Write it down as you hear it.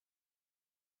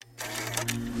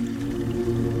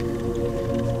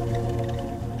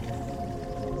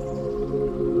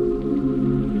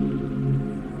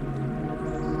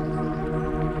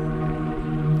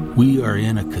We are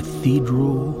in a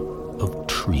cathedral of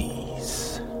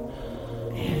trees.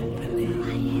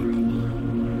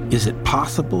 Is it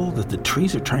possible that the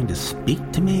trees are trying to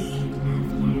speak to me?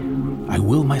 I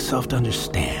will myself to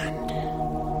understand.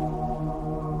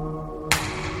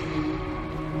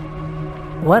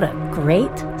 What a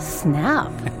great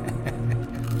snap.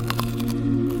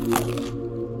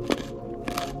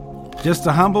 Just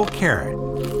a humble carrot.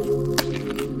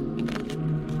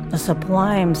 A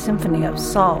sublime symphony of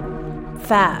salt,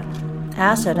 fat,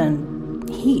 acid, and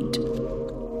heat.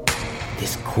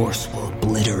 This course will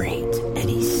obliterate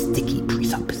any sticky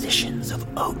presuppositions of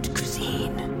haute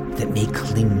cuisine that may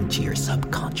cling to your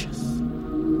subconscious.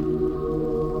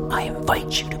 I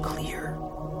invite you to clear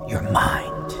your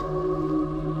mind.